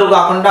వీరిద్దరు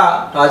కాకుండా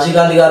రాజీవ్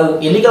గాంధీ గారు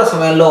ఎన్నికల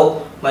సమయంలో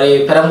మరి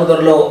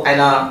పెరంబదూర్లో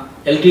ఆయన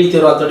ఎల్టీడీ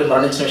తీవ్రవాదంతో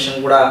మరణించిన విషయం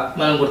కూడా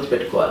మనం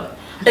గుర్తుపెట్టుకోవాలి.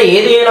 అంటే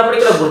ఏది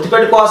అయినప్పటికీ ఇక్కడ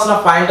గుర్తుపెట్టుకోవాల్సిన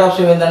పాయింట్ ఆఫ్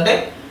వ్యూ ఏంటంటే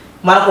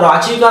మనకు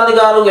రాజీవ్ గాంధీ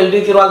గారు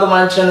ఎల్టీడీ తీవ్రవాదంతో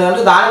మరణించడం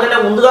అంటే దానికంటే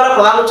ముందుగా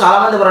ప్రధానులు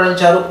చాలామంది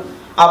మరణించారు.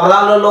 ఆ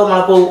ప్రధానులలో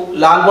మనకు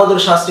లాల్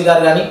బహదూర్ శాస్త్రి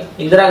గారు కానీ,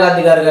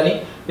 ఇందిరాగాంధీ గారు కానీ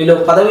వీళ్ళు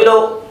పదవిలో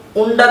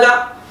ఉండగా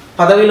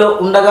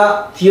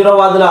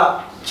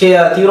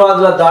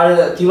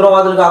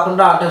తీవ్రవాదులు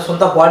కాకుండా అంటే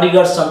సొంత బాడీ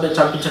గార్డ్స్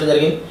చంపించడం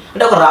జరిగింది.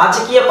 అంటే ఒక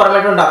రాజకీయ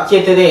పరమైనటువంటి హత్య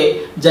అయితే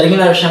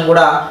జరిగిన విషయం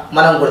కూడా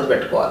మనం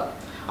గుర్తుపెట్టుకోవాలి.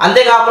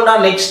 అంతేకాకుండా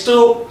నెక్స్ట్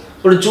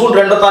ఇప్పుడు జూన్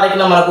 2వ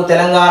తారీఖున మనకు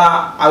తెలంగాణ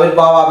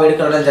ఆవిర్భావ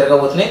వేడుకలు అనేది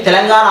జరగబోతున్నాయి.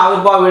 తెలంగాణ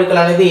ఆవిర్భావ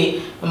వేడుకలు అనేది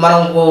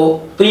మనకు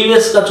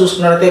ప్రీవియస్గా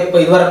చూసుకున్నట్లయితే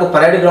ఇదివరకు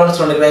పరేడ్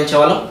గ్రౌండ్స్లో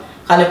నిర్వహించేవాళ్ళం.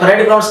 కానీ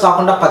పరేడ్ గ్రౌండ్స్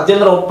కాకుండా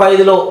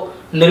 1835లో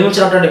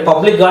నిర్మించినటువంటి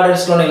పబ్లిక్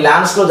గార్డెన్స్లోని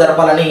ల్యాండ్స్లో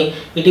జరపాలని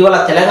ఇటీవల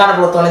తెలంగాణ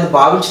ప్రభుత్వం అనేది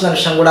భావించిన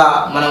విషయం కూడా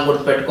మనం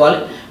గుర్తుపెట్టుకోవాలి.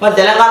 మరి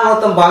తెలంగాణ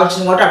ప్రభుత్వం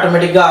భావించింది కాబట్టి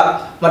ఆటోమేటిక్గా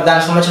మరి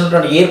దానికి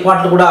సంబంధించినటువంటి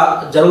ఏర్పాట్లు కూడా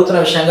జరుగుతున్న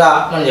విషయంగా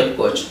మనం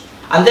చెప్పుకోవచ్చు.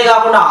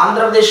 అంతేకాకుండా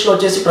ఆంధ్రప్రదేశ్లో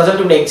వచ్చేసి ప్రజెంట్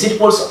ఇప్పుడు ఎగ్జిట్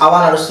పోల్స్ అవా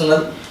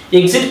నడుస్తున్నది.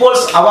 ఎగ్జిట్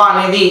పోల్స్ అవా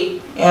అనేది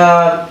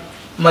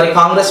మరి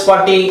కాంగ్రెస్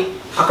పార్టీ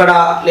అక్కడ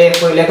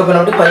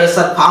లేకపోయినప్పుడు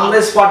వైఎస్ఆర్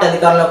కాంగ్రెస్ పార్టీ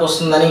అధికారంలోకి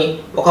వస్తుందని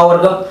ఒక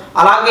వర్గం,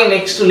 అలాగే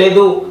నెక్స్ట్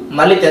లేదు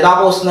మళ్ళీ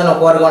తెదాపా వస్తుందని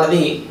ఒక వర్గం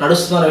అనేది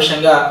నడుస్తుందన్న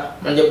విషయంగా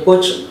మనం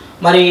చెప్పుకోవచ్చు.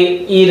 మరి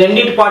ఈ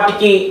రెండింటి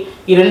పార్టీకి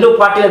ఈ రెండు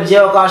పార్టీల విజయ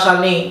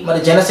అవకాశాన్ని మరి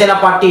జనసేన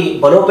పార్టీ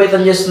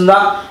బలోపేతం చేస్తుందా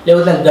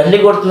లేకపోతే గండి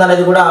కొడుతుందా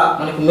అనేది కూడా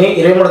మనకు మే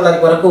 23వ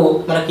తారీఖు వరకు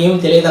మనకి ఏం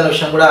తెలియదు అనే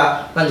విషయం కూడా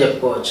మనం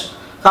చెప్పుకోవచ్చు.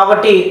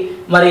 కాబట్టి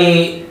మరి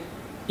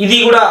ఇది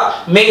కూడా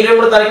మే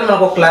 23వ తారీఖున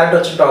మనకు ఒక క్లారిటీ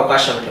వచ్చే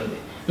అవకాశం ఉంటుంది.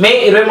 మే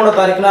 23వ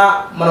తారీఖున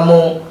మనము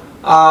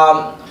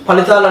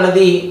ఫలితాలు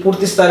అనేది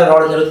పూర్తి స్థాయిలో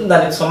రావడం జరుగుతుంది.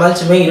 దానికి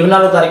సంబంధించి మే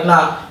 24వ తారీఖున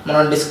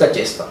మనం డిస్కస్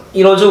చేస్తాం.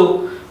 ఈరోజు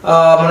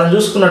మనం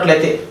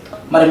చూసుకున్నట్లయితే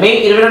మరి మే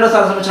 22వ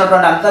తారీఖు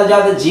సంబంధించినటువంటి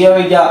అంతర్జాతీయ జీవ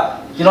వైద్య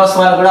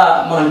దినోత్సవాన్ని కూడా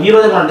మనం ఈ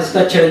రోజు మనం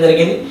డిస్కస్ చేయడం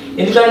జరిగింది.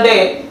 ఎందుకంటే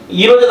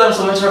ఈ రోజు దానికి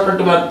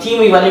సంబంధించినటువంటి మన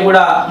థీమ్ ఇవన్నీ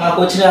కూడా మనకు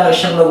వచ్చిన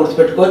విషయం కూడా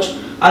గుర్తుపెట్టుకోవచ్చు.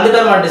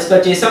 అందుకని మనం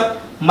డిస్కస్ చేసాం.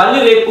 మళ్ళీ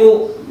రేపు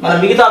మన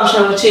మిగతా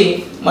అంశాల నుంచి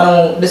మనం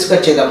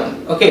డిస్కస్ చేద్దామండి.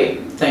 Okay,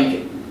 thank you.